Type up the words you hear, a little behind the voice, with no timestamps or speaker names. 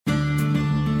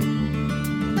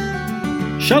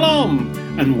Shalom,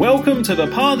 and welcome to the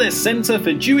Pardes Center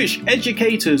for Jewish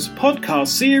Educators podcast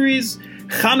series,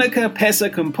 Chanukah,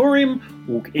 Pesach, and Purim,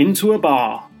 Walk into a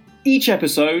Bar. Each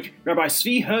episode, Rabbi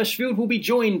Zvi Hirschfield will be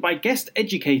joined by guest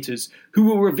educators who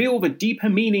will reveal the deeper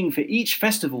meaning for each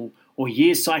festival or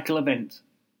year cycle event.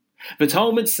 The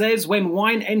Talmud says when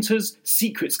wine enters,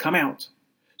 secrets come out.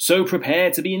 So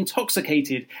prepare to be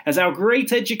intoxicated as our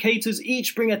great educators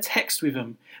each bring a text with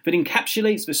them that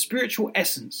encapsulates the spiritual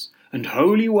essence and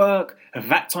holy work of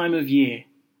that time of year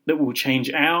that will change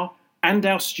our and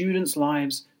our students'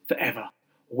 lives forever.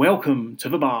 Welcome to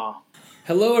the bar.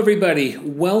 Hello, everybody.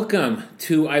 Welcome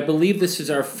to, I believe this is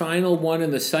our final one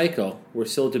in the cycle. We're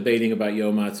still debating about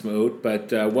Yom Ha'atzmaut, but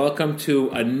welcome to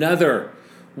another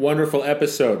wonderful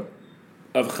episode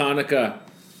of Chanukah,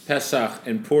 Pesach,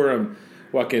 and Purim.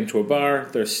 Walk into a bar.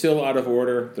 They're still out of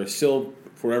order. They're still,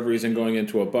 for whatever reason, going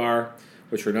into a bar,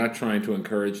 which we're not trying to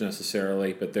encourage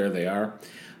necessarily, but there they are.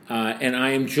 And I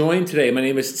am joined today. My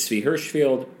name is Zvi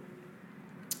Hirschfield.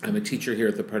 I'm a teacher here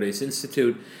at the Pardes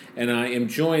Institute, and I am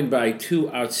joined by two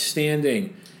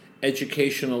outstanding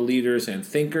educational leaders and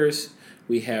thinkers.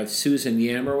 We have Susan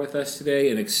Yammer with us today,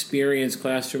 an experienced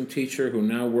classroom teacher who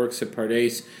now works at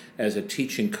Pardes as a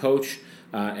teaching coach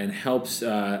and helps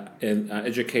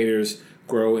educators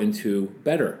grow into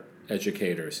better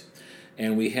educators.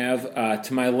 And we have,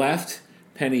 to my left,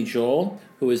 Penny Joel,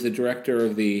 who is the director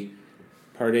of the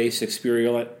Pardes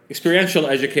Experiential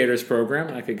Educators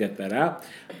Program. I could get that out.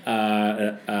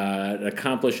 An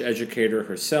accomplished educator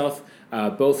herself.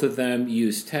 Both of them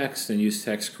use text and use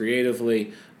text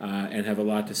creatively and have a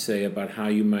lot to say about how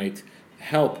you might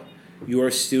help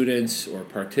your students or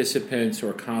participants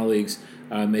or colleagues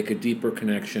make a deeper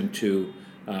connection to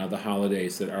the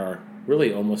holidays that are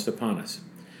really almost upon us.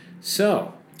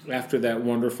 So, after that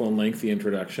wonderful and lengthy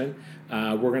introduction,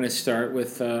 we're going to start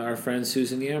with our friend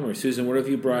Susan Yammer. Susan, what have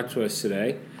you brought to us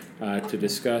today to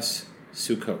discuss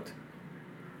Sukkot?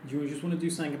 Do you just want to do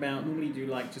something about, normally do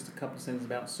like just a couple of sentences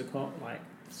about Sukkot, like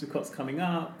Sukkot's coming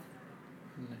up.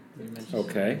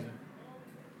 Okay.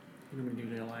 What do we do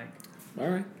there, like? All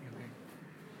right. Okay.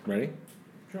 Ready?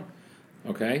 Sure.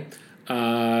 Okay.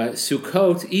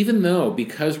 Sukkot, even though,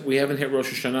 because we haven't hit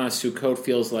Rosh Hashanah, Sukkot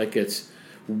feels like it's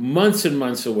months and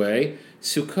months away,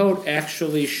 Sukkot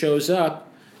actually shows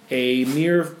up a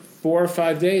mere 4 or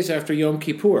 5 days after Yom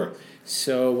Kippur.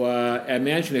 So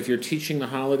imagine if you're teaching the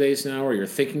holidays now or you're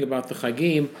thinking about the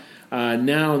Chagim,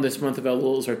 now in this month of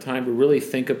Elul is our time to really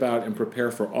think about and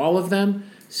prepare for all of them.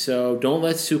 So don't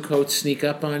let Sukkot sneak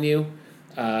up on you.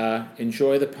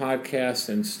 Enjoy the podcast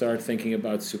and start thinking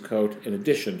about Sukkot in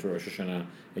addition to Rosh Hashanah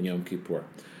and Yom Kippur.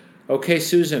 Okay,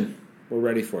 Susan, we're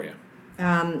ready for you.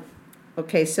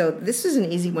 Okay, so this is an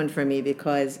easy one for me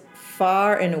because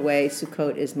far and away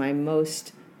Sukkot is my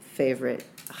most favorite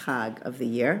Chag of the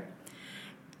year.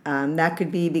 That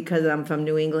could be because I'm from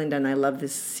New England and I love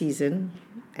this season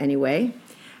anyway.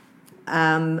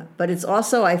 But it's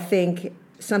also, I think,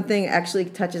 something actually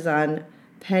touches on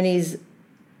Penny's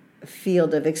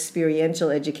field of experiential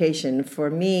education. For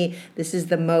me, this is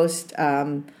the most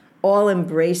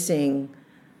all-embracing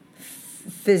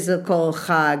physical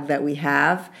Chag that we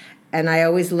have. And I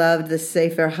always loved the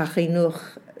Sefer HaChinuch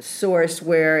source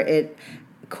where it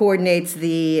coordinates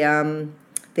the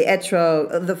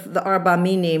etrog, the arba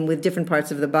minim with different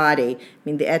parts of the body. I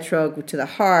mean, the etrog to the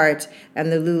heart,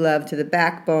 and the lulav to the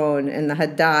backbone, and the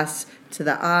hadas to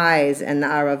the eyes, and the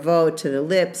aravot to the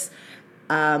lips.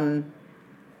 And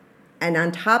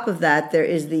on top of that, there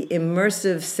is the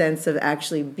immersive sense of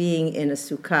actually being in a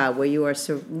sukkah, where you are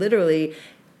literally,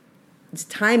 it's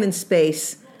time and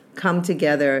space come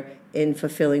together in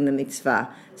fulfilling the mitzvah.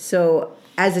 So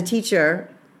as a teacher,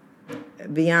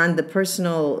 beyond the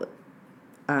personal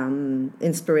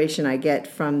inspiration I get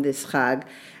from this Chag,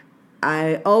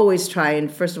 I always try and,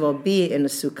 first of all, be in a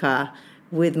sukkah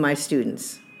with my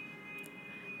students.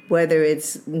 Whether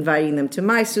it's inviting them to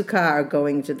my sukkah or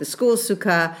going to the school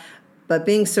sukkah, but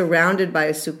being surrounded by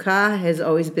a sukkah has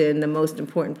always been the most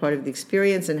important part of the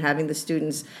experience, and having the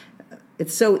students,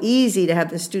 it's so easy to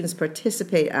have the students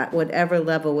participate at whatever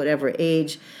level, whatever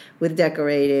age, with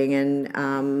decorating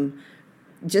and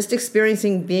just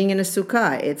experiencing being in a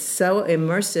sukkah. It's so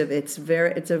immersive. It's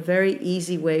a very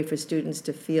easy way for students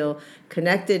to feel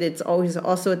connected. It's always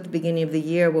also at the beginning of the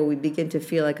year where we begin to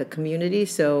feel like a community.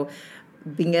 So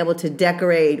being able to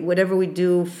decorate, whatever we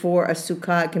do for a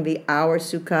sukkah, it can be our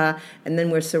sukkah, and then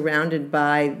we're surrounded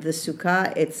by the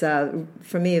sukkah. It's,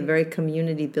 for me, a very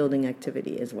community-building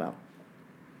activity as well.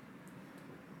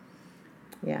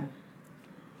 Yeah.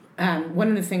 One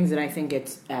of the things that I think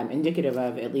it's indicative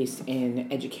of, at least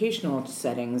in educational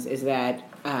settings, is that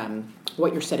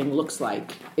what your setting looks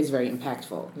like is very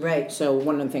impactful. Right. So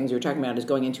one of the things you were talking about is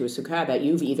going into a sukkah that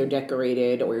you've either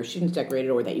decorated or your students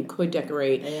decorated or that you could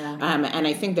decorate. Yeah. And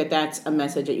I think that that's a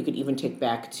message that you could even take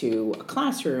back to a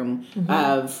classroom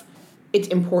of it's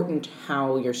important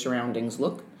how your surroundings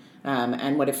look.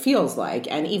 And what it feels like,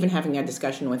 and even having that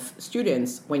discussion with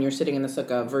students when you're sitting in the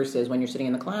sukkah versus when you're sitting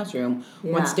in the classroom.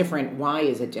 Yeah. What's different? Why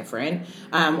is it different?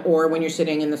 Or when you're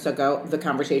sitting in the sukkah, the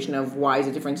conversation of why is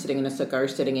it different sitting in a sukkah or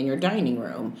sitting in your dining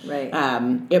room? Right.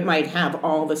 It might have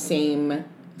all the same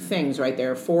things, right?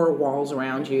 There are 4 walls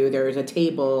around you. There's a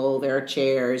table. There are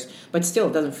chairs, but still,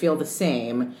 it doesn't feel the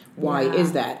same. Why Yeah.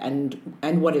 is that? And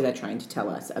what is that trying to tell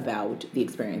us about the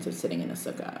experience of sitting in a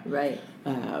sukkah? Right.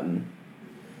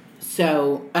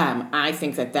 So I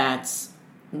think that that's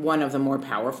one of the more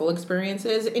powerful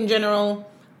experiences. In general,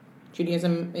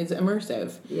 Judaism is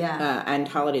immersive. Yeah. And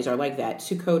holidays are like that.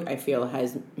 Sukkot, I feel,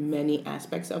 has many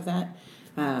aspects of that.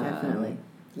 Definitely.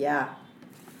 Yeah.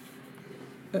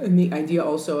 And the idea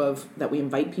also of that we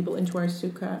invite people into our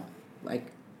sukkah,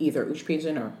 like either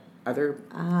Ushpizin or other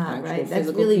actual Right. That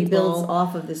physical really people. builds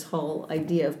off of this whole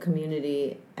idea of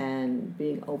community and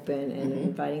being open and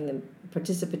inviting them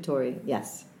participatory.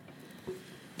 Yes.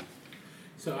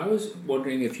 So I was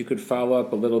wondering if you could follow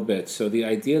up a little bit. So the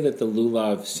idea that the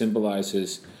lulav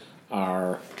symbolizes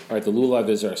the lulav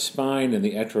is our spine, and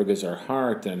the etrog is our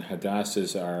heart, and hadass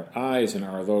is our eyes, and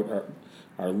our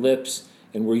lips,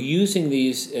 and we're using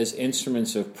these as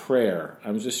instruments of prayer.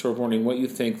 I was just sort of wondering what you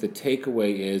think the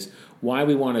takeaway is, why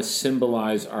we want to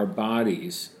symbolize our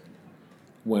bodies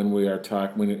when we are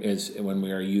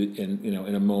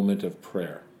in a moment of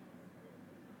prayer.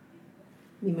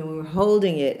 You mean when we're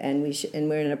holding it and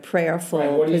we're in a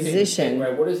prayerful position.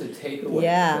 What is the takeaway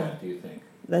Yeah. of that, do you think?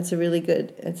 That's a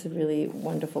really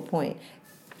wonderful point.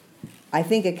 I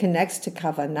think it connects to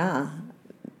kavanah.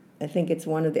 I think it's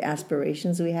one of the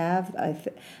aspirations we have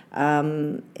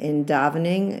in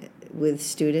davening with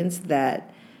students,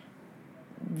 that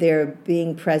they're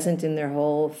being present in their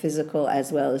whole physical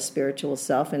as well as spiritual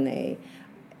self, and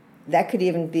that could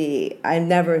even be, I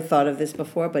never thought of this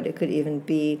before, but it could even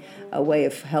be a way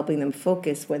of helping them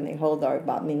focus when they hold our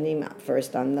bat minim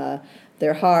first on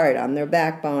their heart, on their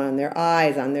backbone, on their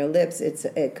eyes, on their lips.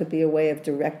 It could be a way of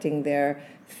directing their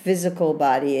physical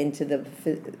body into the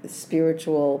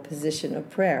spiritual position of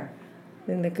prayer. I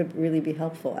think that could really be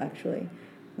helpful, actually,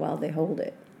 while they hold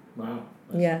it. Wow.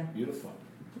 That's beautiful.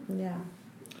 Yeah.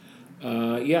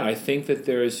 I think that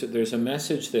there's a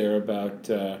message there about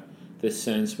this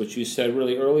sense, which you said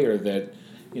really earlier, that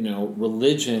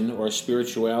religion or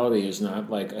spirituality is not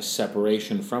like a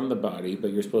separation from the body,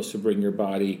 but you're supposed to bring your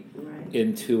body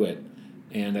into it.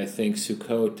 And I think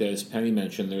Sukkot, as Penny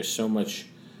mentioned, there's so much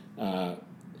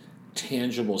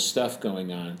tangible stuff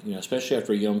going on, especially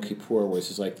after Yom Kippur, where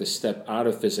it's like the step out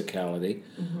of physicality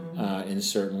in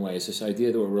certain ways. This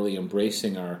idea that we're really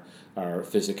embracing our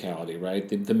physicality, right?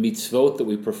 The mitzvot that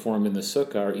we perform in the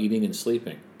sukkah are eating and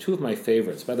sleeping. 2 of my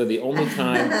favorites. By the way, the only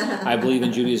time I believe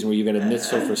in Judaism where you get a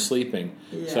mitzvah for sleeping.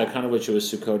 Yeah. So I kind of wish it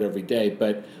was Sukkot every day.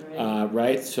 But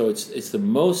right, so it's the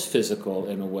most physical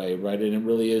in a way, right? And it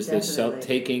really is this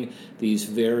taking these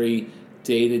very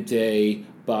day-to-day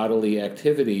bodily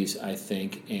activities, I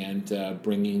think, and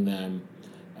bringing them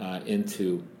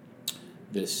into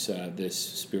this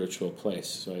spiritual place.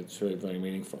 So it's really very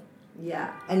meaningful.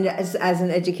 Yeah, and as an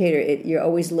educator, you're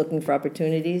always looking for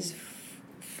opportunities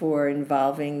for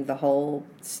involving the whole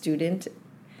student.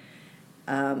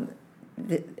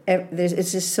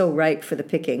 It's just so ripe for the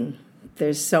picking.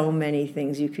 There's so many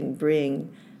things you can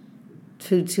bring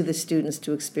to the students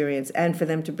to experience, and for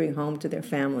them to bring home to their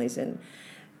families. And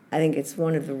I think it's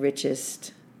one of the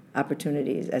richest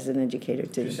opportunities as an educator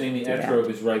to. You're saying the etrog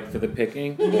is ripe for the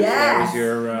picking? Yes. That was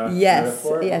your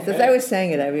metaphor? Yes. Okay. As I was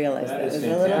saying it, I realized that was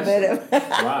fantastic. a little bit of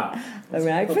wow.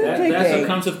 ripe for the picking. That's what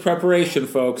comes with preparation,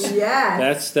 folks.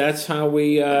 Yes. That's how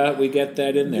we get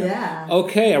that in there. Yeah.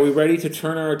 Okay, are we ready to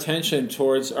turn our attention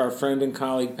towards our friend and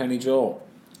colleague Penny Joel?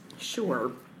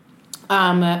 Sure.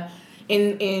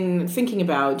 In thinking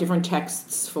about different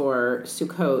texts for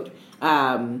Sukkot,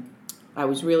 I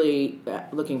was really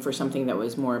looking for something that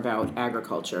was more about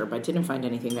agriculture, but didn't find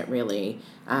anything that really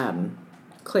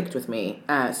clicked with me.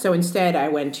 So instead, I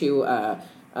went to a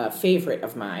favorite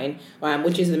of mine,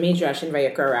 which is the Midrash in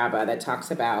Vayikra Rabbah that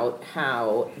talks about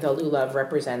how the lulav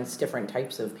represents different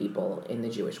types of people in the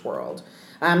Jewish world.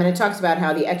 And it talks about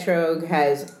how the etrog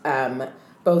has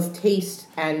both taste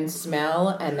and smell,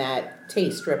 and that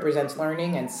taste represents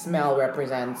learning and smell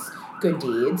represents good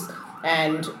deeds.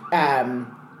 And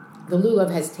The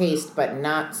lulav has taste but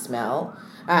not smell,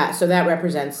 so that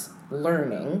represents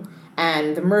learning.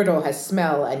 And the myrtle has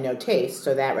smell and no taste,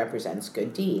 so that represents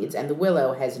good deeds. And the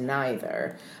willow has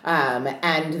neither.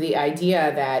 And the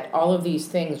idea that all of these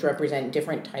things represent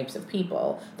different types of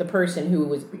people. The person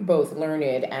who is both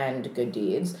learned and good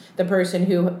deeds, the person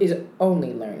who is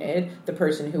only learned, the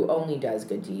person who only does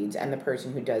good deeds, and the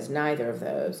person who does neither of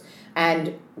those.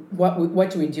 And what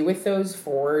do we do with those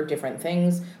four different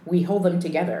things? We hold them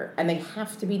together, and they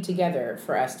have to be together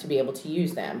for us to be able to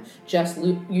use them. Just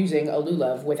using a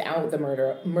lulav without the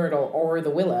myrtle or the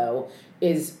willow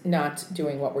is not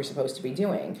doing what we're supposed to be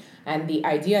doing. And the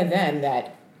idea then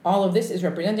that all of this is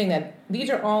representing that these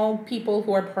are all people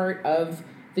who are part of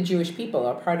the Jewish people,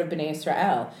 are part of Bnei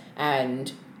Israel,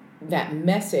 and that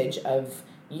message of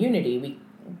unity,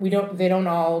 they don't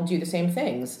all do the same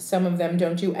things. Some of them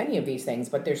don't do any of these things,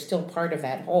 but they're still part of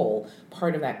that whole,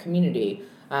 part of that community.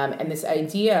 And this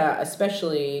idea,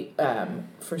 especially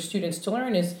for students to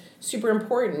learn, is super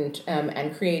important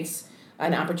and creates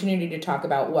an opportunity to talk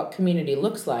about what community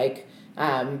looks like,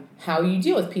 how you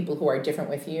deal with people who are different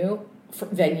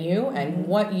than you, and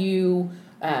what you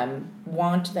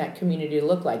want that community to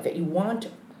look like. That you want,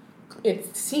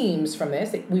 it seems from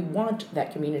this, that we want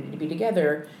that community to be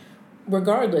together,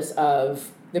 regardless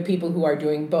of the people who are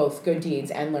doing both good deeds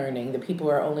and learning, the people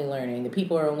who are only learning, the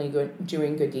people who are only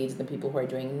doing good deeds, and the people who are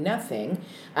doing nothing.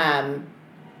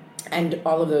 And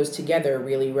all of those together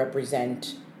really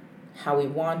represent how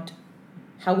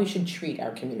we should treat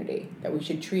our community, that we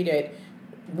should treat it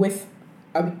with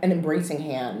an embracing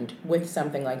hand, with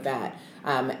something like that.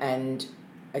 And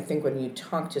I think when you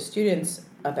talk to students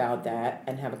about that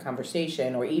and have a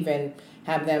conversation, or even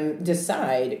have them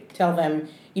tell them,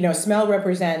 smell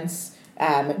represents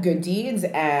good deeds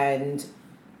and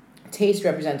taste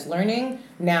represents learning.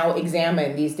 Now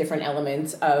examine these different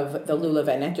elements of the lulav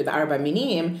and nectar, the arba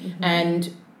minim,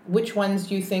 and which ones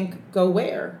do you think go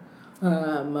where?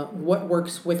 What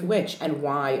works with which, and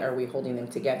why are we holding them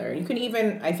together? And you can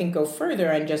even, I think, go further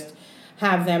and just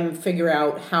have them figure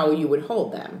out how you would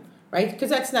hold them, right?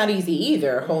 Because that's not easy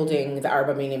either, holding the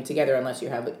arba minim together unless you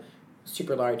have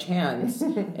super large hands.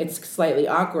 It's slightly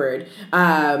awkward.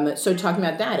 So talking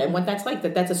about that and what that's like,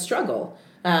 that's a struggle.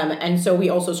 And so we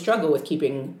also struggle with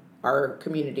keeping our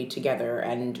community together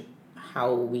and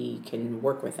how we can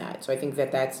work with that. So I think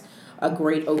that's a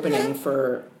great opening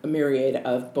for a myriad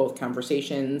of both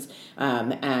conversations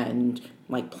and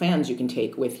like plans you can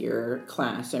take with your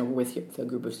class or with the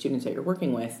group of students that you're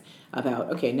working with about,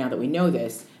 okay, now that we know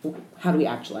this, how do we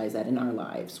actualize that in our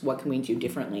lives? What can we do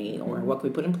differently, or what can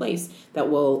we put in place that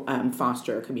will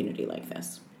foster a community like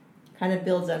this? Kind of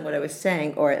builds on what I was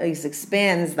saying, or at least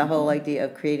expands the whole idea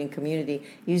of creating community,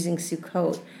 using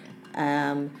Sukkot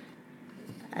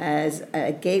as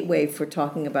a gateway for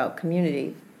talking about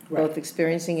community, right. Both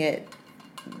experiencing it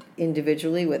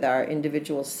individually with our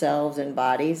individual selves and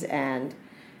bodies, and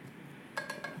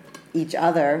each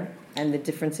other, and the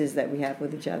differences that we have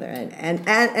with each other, and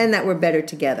that we're better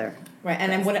together. Right,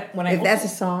 and then if that's a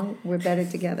song, we're better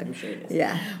together. I'm sure it is.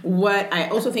 Yeah. What I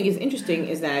also think is interesting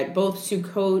is that both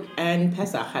Sukkot and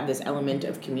Pesach have this element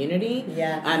of community.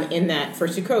 Yeah. In that for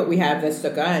Sukkot we have the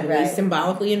sukkah, and we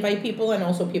symbolically invite people, and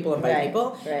also people invite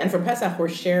people. Right. And for Pesach we're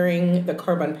sharing the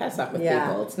Korban Pesach with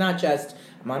people. It's not just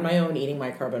I'm on my own eating my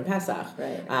Korban Pesach.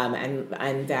 Right.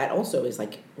 And that also is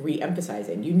like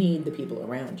re-emphasizing you need the people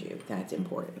around you. That's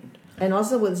important. And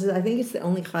also, I think it's the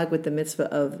only chag with the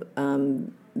mitzvah of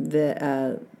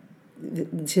to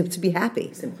be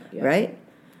happy, simcha, right?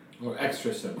 Or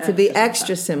extra simcha. To be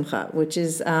extra simcha, which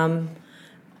is a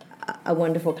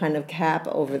wonderful kind of cap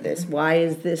over this. Why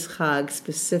is this chag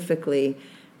specifically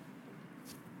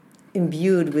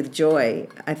imbued with joy?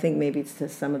 I think maybe it's to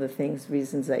some of the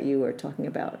reasons that you were talking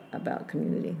about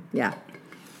community. Yeah.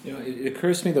 It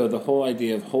occurs to me, though, the whole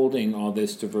idea of holding all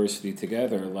this diversity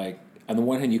together, like, on the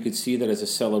one hand, you could see that as a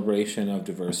celebration of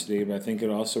diversity, but I think it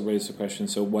also raises the question,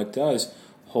 so what does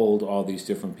hold all these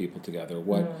different people together?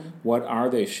 What are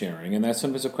they sharing? And that's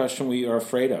sometimes a question we are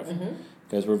afraid of,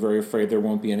 because we're very afraid there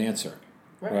won't be an answer,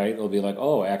 right? It'll be like,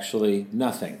 oh, actually,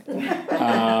 nothing.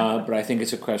 But I think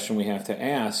it's a question we have to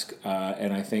ask,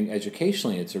 and I think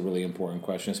educationally it's a really important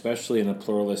question, especially in a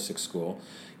pluralistic school.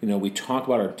 We talk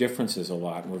about our differences a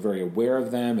lot, and we're very aware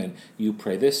of them, and you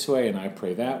pray this way, and I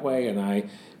pray that way, and I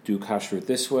do kashrut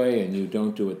this way, and you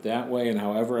don't do it that way, and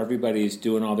however everybody's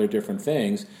doing all their different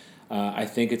things, I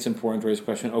think it's important to raise the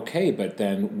question, okay, but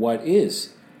then what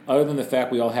is other than the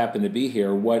fact we all happen to be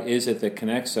here, what is it that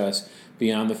connects us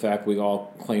beyond the fact we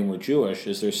all claim we're Jewish?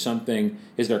 Is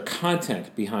there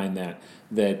content behind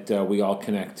that we all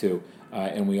connect to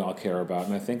and we all care about?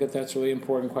 And I think that's a really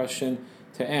important question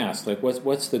to ask. Like,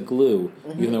 what's the glue?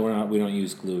 Mm-hmm. Even though we don't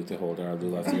use glue to hold our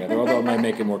lulav together, although it might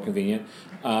make it more convenient.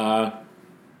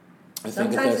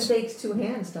 Sometimes it takes two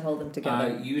hands to hold them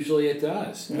together. Usually it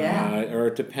does. Yeah. Or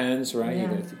it depends, right?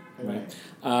 Yeah. Right.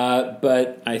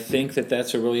 But I think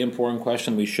that's a really important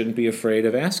question we shouldn't be afraid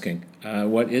of asking.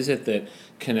 What is it that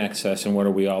connects us, and what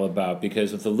are we all about?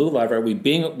 Because with the lulav, right,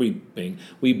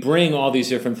 we bring all these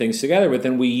different things together, but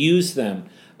then we use them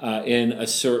in a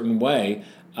certain way.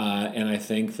 And I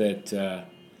think that's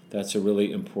a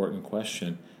really important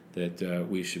question that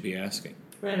we should be asking.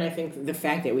 Right, and I think the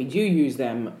fact that we do use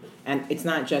them, and it's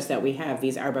not just that we have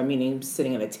these arba minim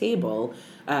sitting at a table,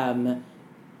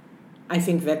 I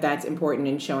think that's important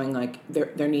in showing, like,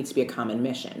 there needs to be a common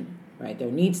mission, right?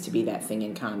 There needs to be that thing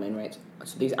in common, right?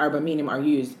 So these arba minim are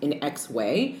used in X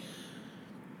way.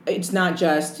 It's not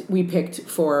just we picked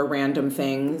 4 random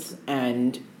things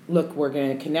and look, we're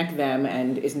going to connect them,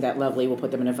 and isn't that lovely? We'll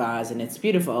put them in a vase, and it's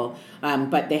beautiful.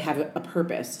 But they have a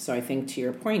purpose. So I think, to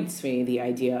your point, Svi, the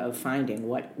idea of finding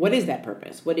what is that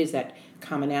purpose? What is that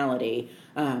commonality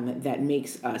that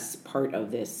makes us part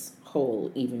of this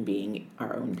whole, even being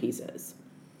our own pieces?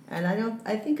 And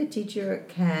I think a teacher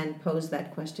can pose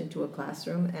that question to a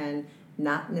classroom and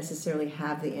not necessarily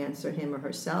have the answer him or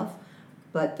herself,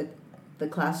 but the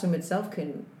classroom itself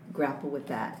can grapple with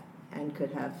that and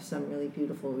could have some really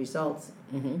beautiful results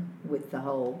with the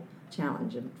whole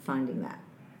challenge of finding that.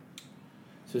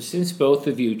 So since both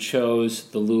of you chose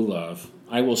the lulav,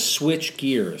 I will switch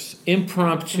gears.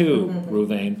 Impromptu,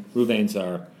 Ruvain. Ruvain's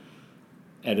our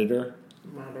editor.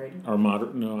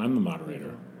 Moderator. No, I'm the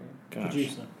moderator. Gosh.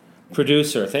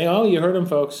 Producer. Oh, you heard him,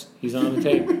 folks. He's on the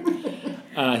tape.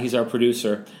 He's our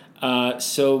producer.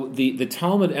 So the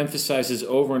Talmud emphasizes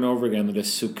over and over again that a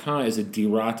sukkah is a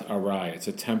dirat arai. It's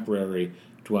a temporary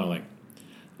dwelling.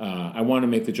 I want to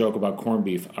make the joke about corned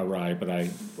beef arai, but I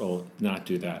will not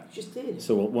do that. You just did.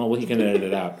 So he can edit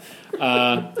it out.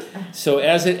 So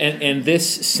and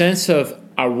this sense of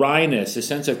arayness, the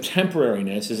sense of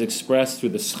temporariness, is expressed through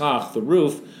the schach, the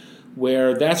roof,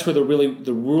 where that's where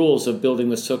the rules of building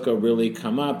the sukkah really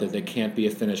come up, that there can't be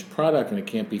a finished product and it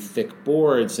can't be thick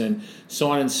boards and so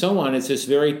on and so on. It's this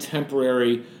very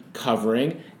temporary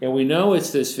covering, and we know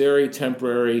it's this very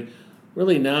temporary,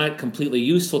 really not completely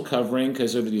useful covering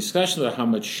because of the discussion about how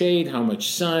much shade, how much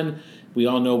sun. We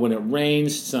all know when it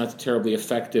rains, it's not a terribly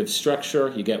effective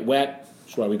structure. You get wet,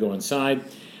 that's why we go inside.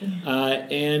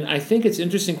 And I think it's an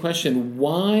interesting question.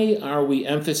 Why are we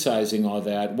emphasizing all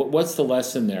that? What's the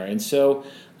lesson there? And so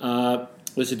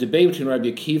there's a debate between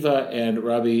Rabbi Akiva and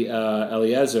Rabbi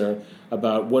Eliezer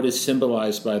about what is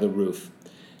symbolized by the roof.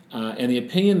 And the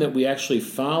opinion that we actually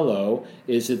follow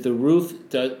is that the roof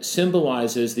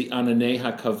symbolizes the Ananei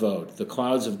HaKavod, the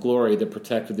clouds of glory that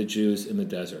protected the Jews in the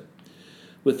desert.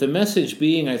 With the message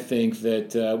being, I think,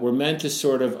 that we're meant to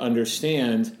sort of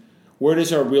understand where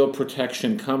does our real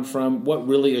protection come from? What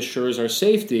really assures our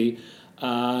safety?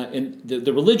 And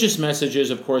the religious message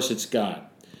is, of course, it's God.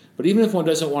 But even if one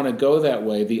doesn't want to go that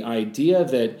way, the idea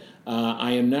that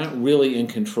I am not really in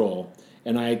control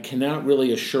and I cannot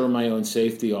really assure my own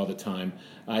safety all the time,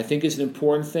 I think is an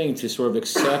important thing to sort of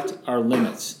accept our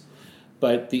limits.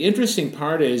 But the interesting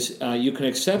part is you can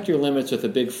accept your limits with a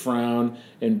big frown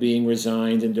and being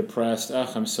resigned and depressed.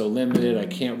 I'm so limited. I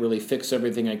can't really fix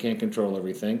everything. I can't control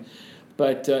everything.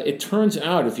 But it turns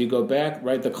out, if you go back,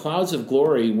 right, the clouds of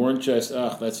glory weren't just,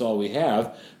 that's all we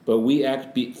have, but we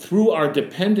through our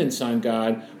dependence on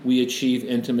God, we achieve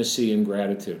intimacy and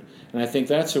gratitude. And I think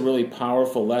that's a really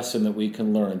powerful lesson that we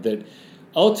can learn, that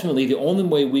ultimately the only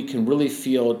way we can really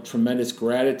feel tremendous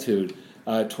gratitude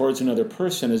towards another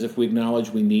person is if we acknowledge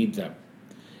we need them.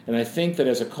 And I think that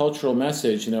as a cultural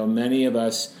message, many of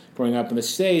us growing up in the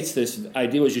States, this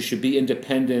idea was you should be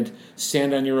independent,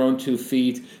 stand on your own 2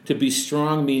 feet. To be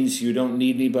strong means you don't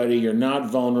need anybody, you're not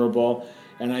vulnerable.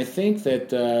 And I think that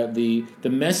the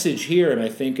message here, and I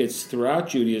think it's throughout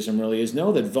Judaism really, is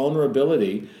know that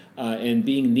vulnerability and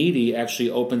being needy actually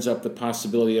opens up the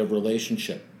possibility of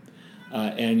relationship.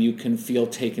 And you can feel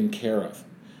taken care of.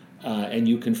 And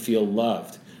you can feel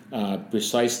loved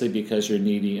precisely because you're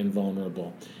needy and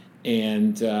vulnerable.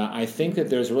 And I think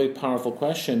that there's a really powerful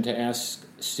question to ask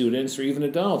students or even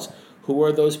adults. Who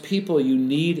are those people you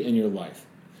need in your life?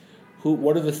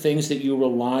 What are the things that you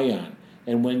rely on?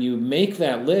 And when you make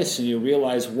that list and you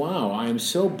realize, wow, I am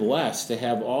so blessed to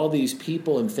have all these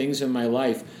people and things in my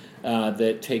life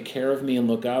that take care of me and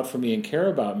look out for me and care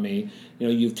about me,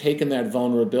 you've taken that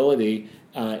vulnerability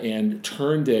and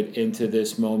turned it into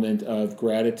this moment of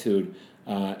gratitude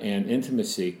and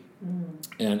intimacy.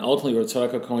 And ultimately,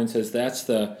 Tzedakah Cohen says that's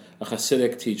a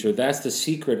Hasidic teacher, that's the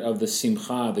secret of the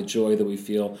simcha, the joy that we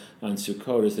feel on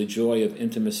Sukkot, is the joy of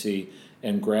intimacy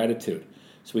and gratitude.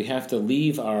 So we have to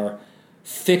leave our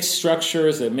fixed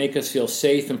structures that make us feel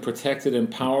safe and protected and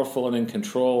powerful and in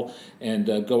control, and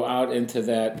go out into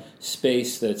that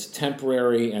space that's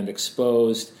temporary and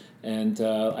exposed, and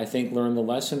I think learn the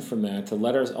lesson from that, to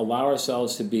allow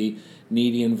ourselves to be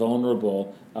needy and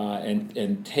vulnerable,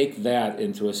 and take that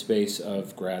into a space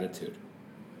of gratitude.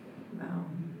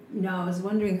 Wow. I was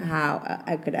wondering how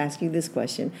I could ask you this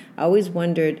question. I always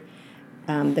wondered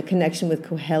the connection with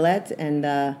Kohelet and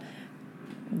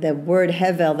the word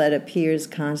hevel that appears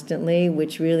constantly,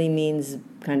 which really means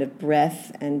kind of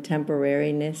breath and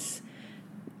temporariness.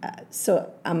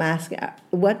 So I'm asking,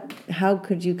 how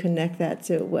could you connect that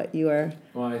to what you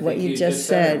just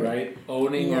said? It, right?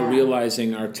 Owning or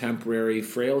realizing our temporary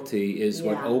frailty is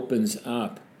what opens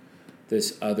up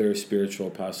this other spiritual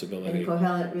possibility. And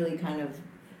Kohelet really kind of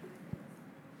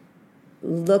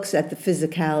looks at the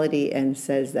physicality and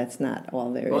says that's not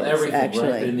all there is. Everything, actually.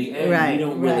 Right? In the end, we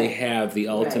don't really have the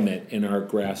ultimate in our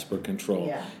grasp or control.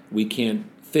 Yeah. We can't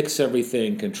fix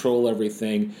everything, control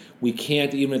everything. We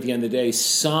can't, even at the end of the day,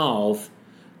 solve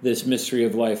this mystery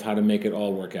of life, how to make it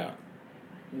all work out.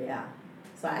 Yeah.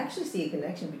 So I actually see a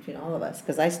connection between all of us,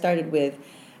 because I started with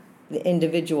the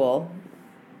individual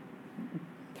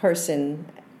person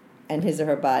and his or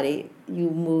her body.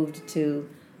 You moved to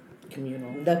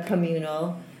the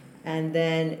communal, and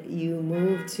then you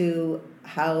move to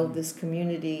how this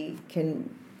community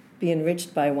can be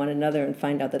enriched by one another, and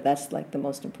find out that that's like the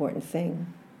most important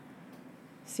thing.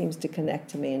 Seems to connect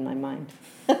to me in my mind.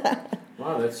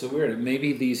 Wow, that's so weird.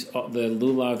 Maybe the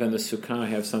lulav and the sukkah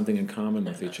have something in common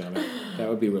with each other. That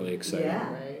would be really exciting.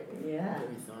 Yeah, Right. yeah.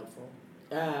 Very thoughtful.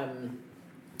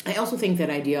 I also think that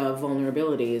idea of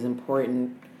vulnerability is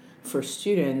important for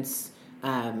students,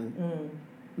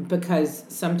 because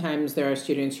sometimes there are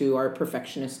students who are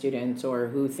perfectionist students, or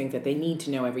who think that they need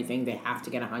to know everything, they have to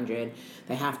get 100,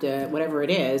 they have to, whatever it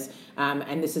is,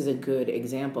 and this is a good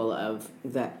example of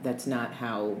that. That's not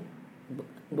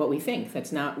what we think.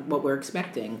 That's not what we're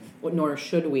expecting, nor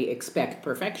should we expect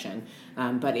perfection,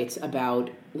 but it's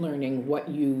about learning what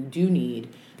you do need,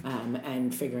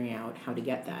 and figuring out how to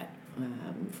get that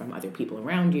from other people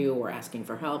around you, or asking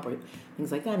for help, or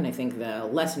things like that. And I think the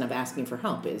lesson of asking for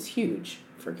help is huge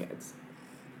for kids.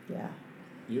 Yeah.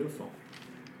 Beautiful.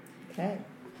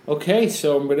 Okay,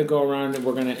 so I'm going to go around and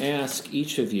we're going to ask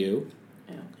each of you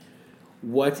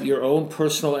what your own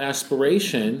personal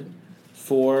aspiration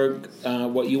for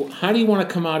how do you want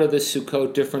to come out of this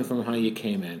Sukkot different from how you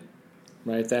came in,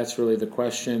 right? That's really the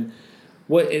question.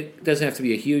 It doesn't have to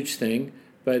be a huge thing,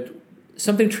 but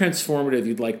something transformative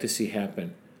you'd like to see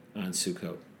happen on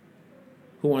Sukkot.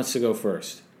 Who wants to go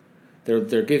first?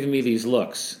 They're giving me these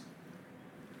looks.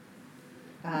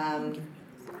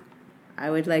 I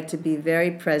would like to be very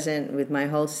present with my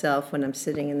whole self when I'm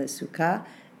sitting in the sukkah,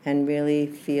 and really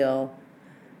feel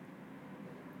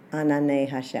Ananei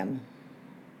Hashem.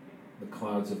 The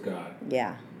clouds of God.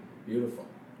 Yeah. Beautiful.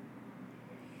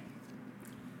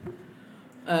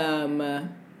 I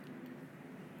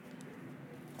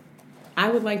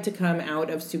would like to come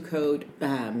out of Sukkot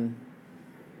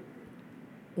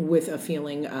with a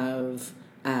feeling of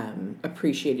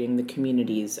appreciating the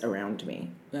communities around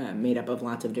me, made up of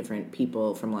lots of different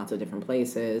people from lots of different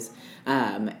places,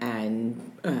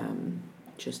 and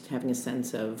just having a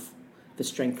sense of the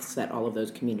strengths that all of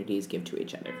those communities give to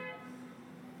each other.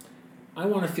 I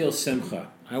want to feel simcha.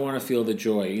 I want to feel the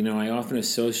joy. I often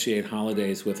associate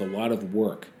holidays with a lot of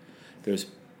work. There's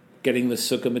getting the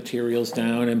sukkah materials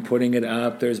down and putting it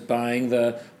up. There's buying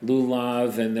the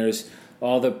lulav, and there's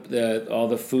all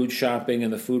the food shopping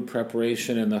and the food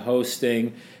preparation and the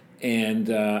hosting. And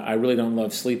I really don't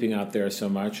love sleeping out there so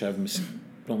much. I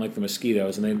don't like the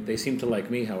mosquitoes, and they seem to like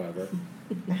me, however.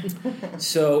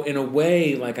 So in a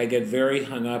way, I get very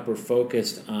hung up or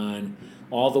focused on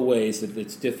all the ways that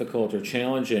it's difficult or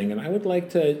challenging, and I would like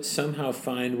to somehow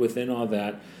find within all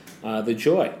that the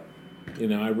joy.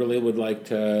 I really would like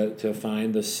to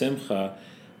find the simcha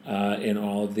in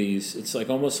all of these. It's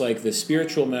almost like the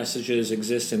spiritual messages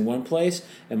exist in one place,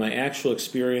 and my actual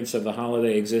experience of the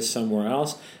holiday exists somewhere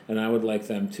else, and I would like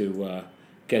them to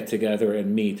get together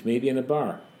and meet, maybe in a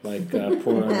bar, like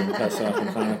Purim and Pesach and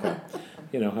Hanukkah.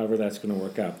 However that's going to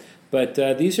work out. But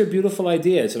these are beautiful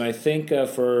ideas, and I think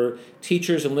for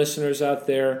teachers and listeners out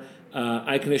there,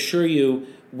 I can assure you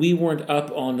we weren't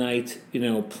up all night,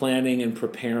 planning and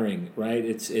preparing, right?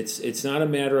 It's not a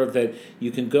matter of that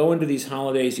you can go into these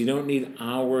holidays, you don't need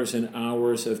hours and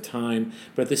hours of time,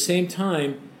 but at the same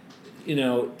time,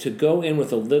 to go in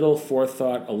with a little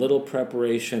forethought, a little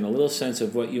preparation, a little sense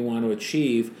of what you want to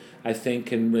achieve, I think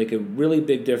can make a really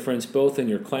big difference both in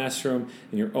your classroom,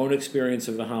 in your own experience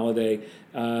of the holiday,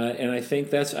 and I think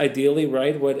that's ideally,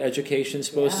 right, what education's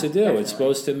supposed to do. Definitely. It's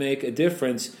supposed to make a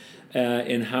difference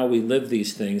in how we live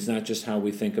these things, not just how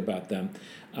we think about them.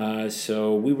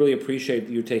 So we really appreciate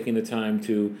you taking the time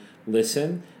to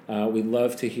listen. We'd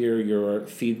love to hear your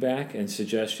feedback and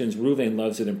suggestions. Ruvain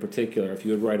loves it in particular. If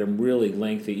you would write him really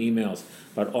lengthy emails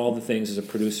about all the things as a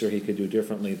producer he could do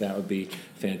differently, that would be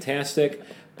fantastic.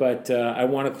 But I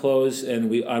want to close, and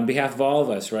we, on behalf of all of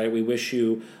us, right, we wish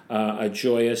you a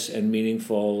joyous and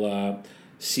meaningful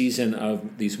season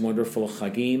of these wonderful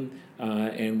Chagim.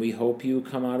 And we hope you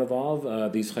come out of all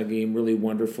of these Chagim really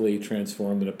wonderfully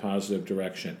transformed in a positive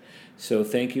direction. So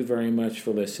thank you very much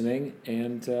for listening,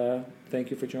 and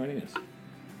thank you for joining us.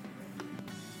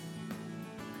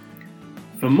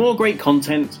 For more great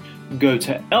content, go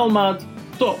to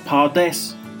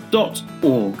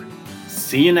elmad.pardes.org.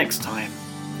 See you next time.